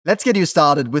Let's get you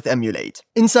started with EMUL8.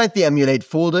 Inside the EMUL8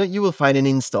 folder, you will find an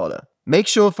installer. Make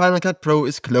sure Final Cut Pro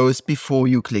is closed before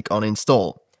you click on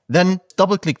Install. Then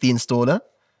double-click the installer,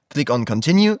 click on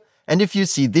Continue, and if you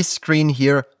see this screen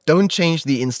here, don't change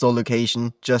the install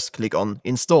location, just click on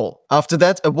Install. After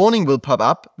that, a warning will pop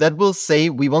up that will say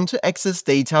we want to access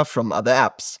data from other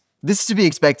apps. This is to be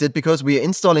expected because we are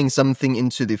installing something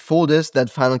into the folders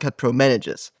that Final Cut Pro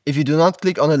manages. If you do not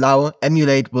click on Allow,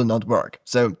 EMUL8 will not work.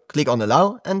 So click on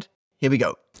Allow and here we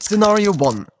go. Scenario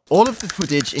 1. All of the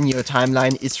footage in your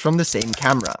timeline is from the same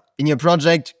camera. In your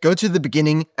project, go to the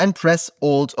beginning and press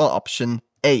Alt or Option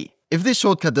A. If this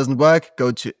shortcut doesn't work,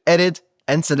 go to Edit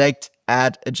and select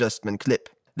Add Adjustment Clip.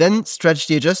 Then stretch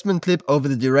the adjustment clip over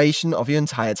the duration of your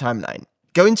entire timeline.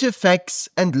 Go into Effects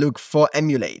and look for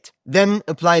EMUL8. Then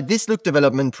apply this look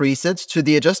development preset to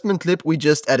the adjustment clip we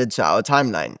just added to our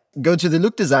timeline. Go to the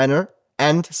look designer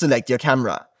and select your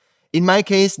camera. In my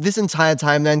case, this entire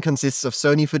timeline consists of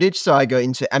Sony footage, so I go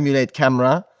into EMUL8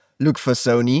 camera, look for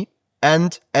Sony,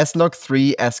 and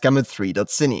slog3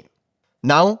 sgamma3.cine.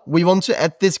 Now we want to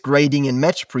add this grading and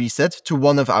match preset to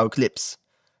one of our clips.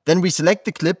 Then we select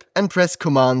the clip and press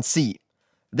Command C.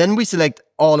 Then we select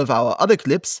all of our other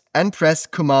clips and press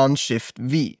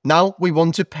Command-Shift-V. Now we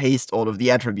want to paste all of the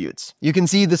attributes. You can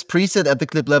see this preset at the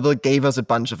clip level gave us a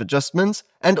bunch of adjustments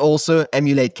and also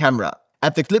EMUL8 camera.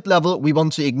 At the clip level, we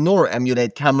want to ignore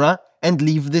EMUL8 camera and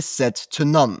leave this set to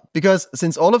none. Because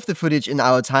since all of the footage in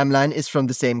our timeline is from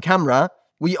the same camera,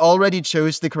 we already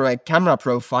chose the correct camera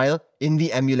profile in the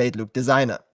EMUL8 look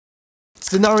designer.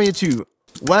 Scenario 2.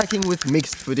 Working with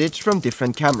mixed footage from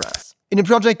different cameras. In a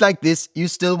project like this, you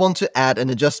still want to add an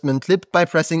adjustment clip by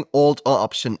pressing Alt or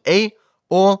Option A,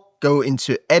 or go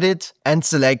into Edit and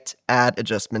select Add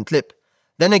Adjustment Clip.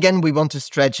 Then again, we want to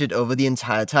stretch it over the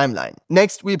entire timeline.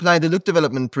 Next, we apply the look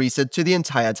development preset to the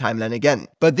entire timeline again.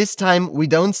 But this time, we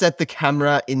don't set the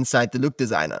camera inside the look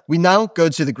designer. We now go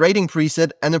to the grading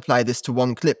preset and apply this to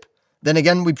one clip. Then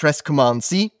again, we press Command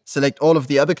C, select all of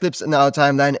the other clips in our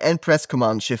timeline and press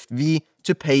Command-Shift-V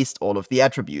to paste all of the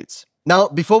attributes. Now,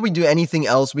 before we do anything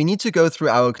else, we need to go through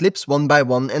our clips one by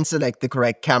one and select the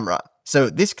correct camera. So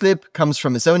this clip comes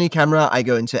from a Sony camera. I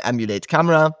go into EMUL8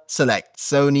 camera, select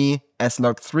Sony,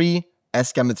 slog3,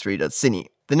 sgamma3.cine.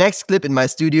 The next clip in my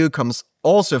studio comes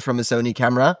also from a Sony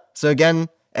camera. So again,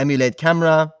 EMUL8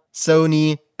 camera,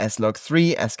 Sony,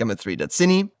 slog3,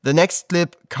 sgamma3.cine. The next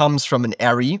clip comes from an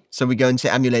ARRI. So we go into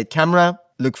EMUL8 camera,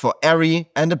 look for ARRI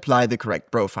and apply the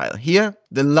correct profile here.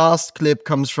 The last clip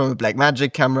comes from a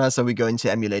Blackmagic camera, so we go into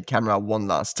EMUL8 camera one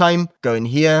last time, go in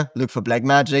here, look for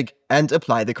Blackmagic and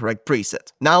apply the correct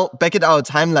preset. Now, back at our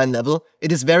timeline level,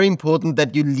 it is very important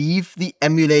that you leave the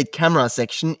EMUL8 camera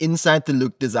section inside the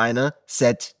look designer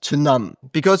set to none,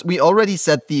 because we already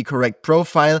set the correct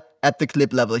profile at the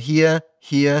clip level here,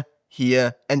 here,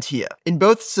 here, and here. In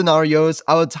both scenarios,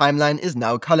 our timeline is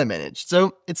now color managed,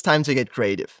 so it's time to get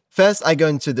creative. First, I go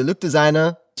into the look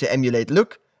designer to EMUL8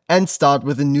 look and start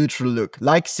with a neutral look,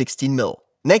 like 16mm.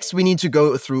 Next, we need to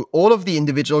go through all of the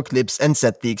individual clips and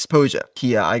set the exposure.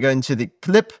 Here, I go into the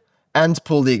clip and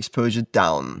pull the exposure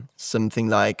down, something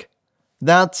like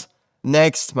that.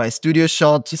 Next, my studio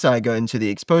shot, so I go into the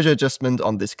exposure adjustment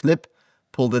on this clip,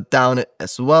 pull that down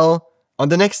as well. On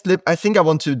the next clip, I think I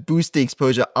want to boost the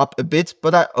exposure up a bit,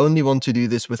 but I only want to do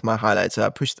this with my highlights. So I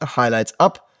push the highlights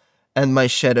up and my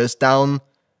shadows down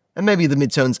and maybe the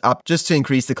midtones up just to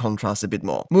increase the contrast a bit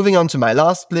more. Moving on to my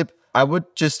last clip, I would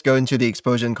just go into the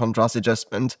exposure and contrast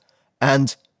adjustment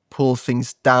and pull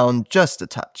things down just a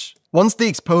touch. Once the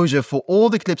exposure for all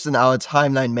the clips in our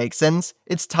timeline makes sense,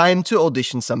 it's time to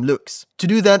audition some looks. To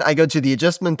do that, I go to the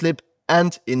adjustment clip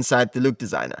and inside the look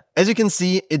designer. As you can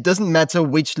see, it doesn't matter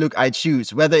which look I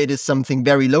choose, whether it is something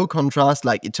very low contrast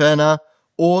like Eterna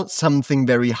or something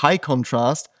very high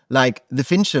contrast like the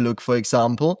Fincher look, for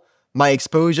example, my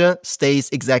exposure stays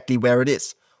exactly where it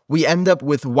is. We end up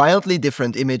with wildly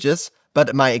different images,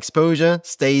 but my exposure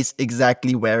stays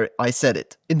exactly where I set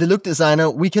it. In the look designer,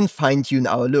 we can fine-tune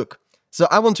our look. So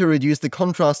I want to reduce the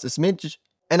contrast a smidge,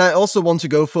 and I also want to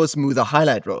go for a smoother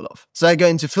highlight roll-off. So I go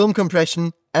into film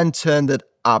compression and turn that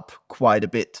up quite a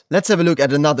bit. Let's have a look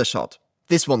at another shot.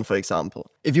 This one, for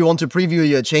example. If you want to preview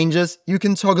your changes, you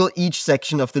can toggle each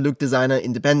section of the look designer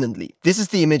independently. This is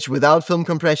the image without film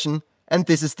compression, and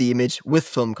this is the image with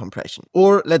film compression.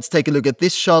 Or let's take a look at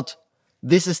this shot.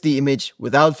 This is the image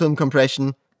without film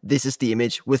compression. This is the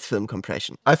image with film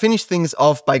compression. I finished things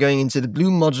off by going into the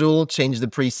bloom module, change the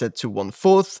preset to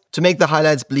 1/4 to make the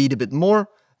highlights bleed a bit more.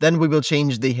 Then we will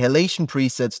change the halation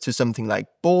presets to something like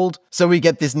bold, so we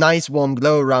get this nice warm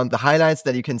glow around the highlights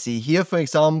that you can see here, for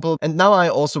example. And now I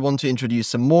also want to introduce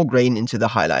some more grain into the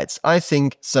highlights. I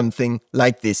think something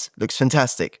like this looks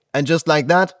fantastic. And just like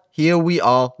that, here we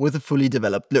are with a fully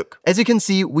developed look. As you can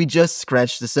see, we just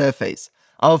scratched the surface.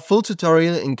 Our full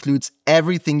tutorial includes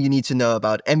everything you need to know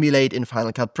about EMUL8 in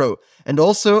Final Cut Pro, and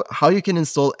also how you can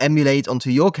install EMUL8 onto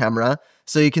your camera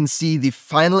so you can see the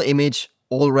final image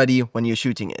already when you're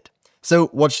shooting it.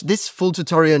 So watch this full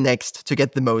tutorial next to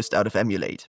get the most out of EMUL8.